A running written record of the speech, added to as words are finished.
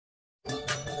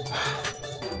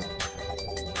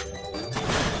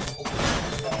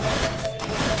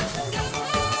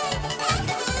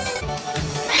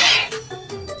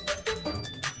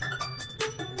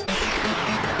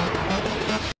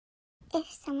If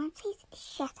someone says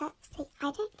shut up, say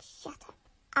I don't shut up.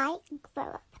 I grow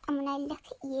up. And when I look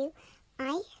at you,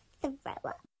 I throw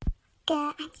up.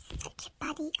 Girl, I'm such a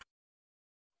baddie.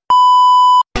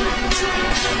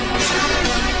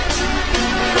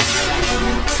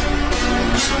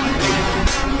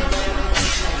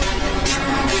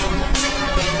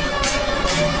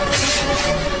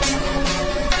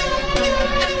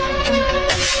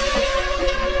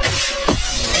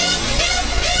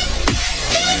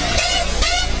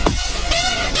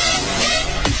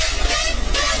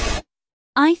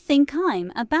 I think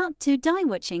I'm about to die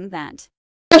watching that.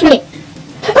 Much money.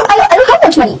 Oh, I don't have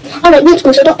much money. Alright, next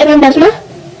question. Don't ever embarrass me.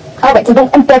 Alright, so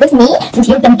don't embarrass me since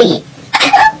you're dumpy.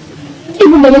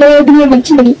 Even though you don't have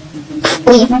much money.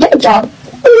 Please, get a job.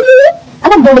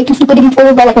 I'm not going to stupidity for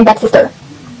like my bad sister.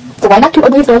 So why not two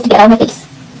ugly girls to get out of my face?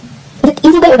 Is it the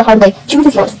easy way or the hard way? Choose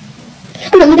is yours.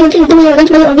 I'm not leaving until you give me a lunch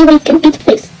money or anybody can beat the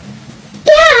face.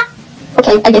 Yeah!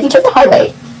 Okay, I guess you chose the hard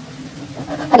way.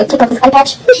 I gotta take off this eye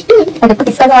patch. I gotta put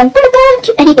these scars on. Oh my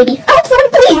god! Any baby. Help someone,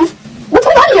 please! What's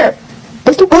going on here?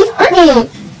 Those two bullies hurt me!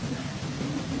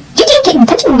 Gigi, get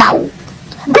attention now!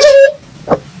 Gigi!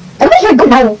 Oh, everybody here, go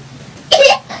now!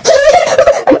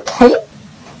 Are you okay?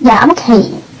 Yeah, I'm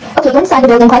okay. Okay, go inside the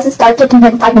building. Classes start taking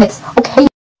in 5 minutes. Okay?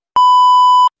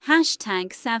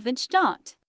 Hashtag savage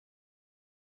dot.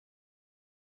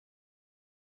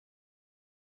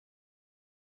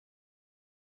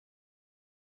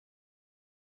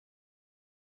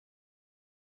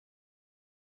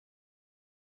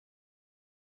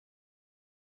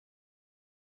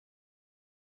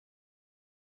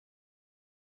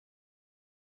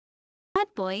 Bad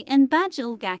boy and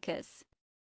Bajal Gachas.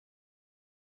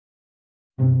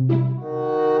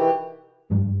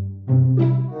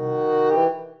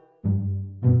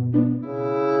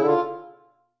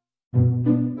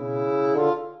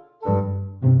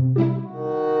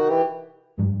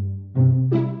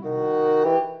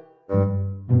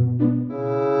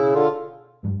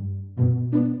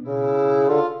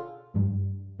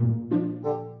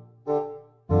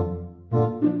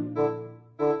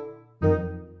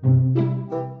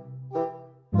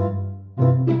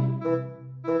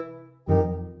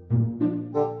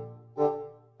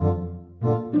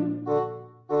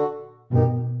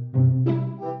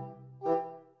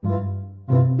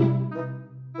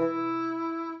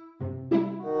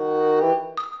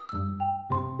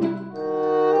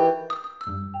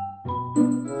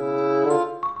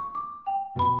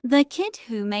 The kid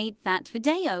who made that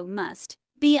video must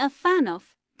be a fan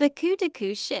of the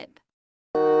Kudaku ship.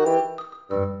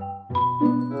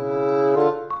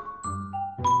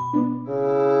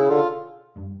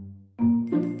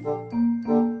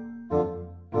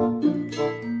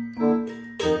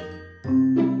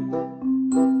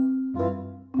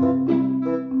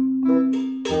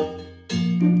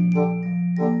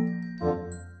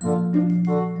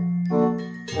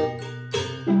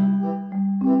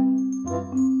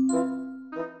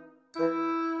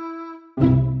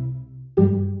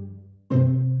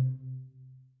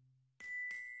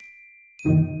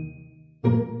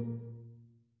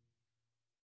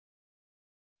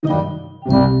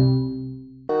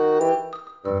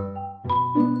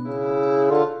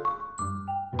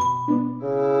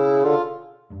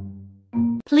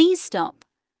 Please stop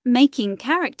making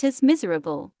characters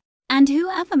miserable. And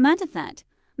whoever mad at that,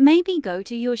 maybe go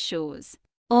to your shores.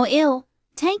 Or ill,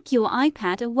 take your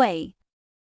iPad away.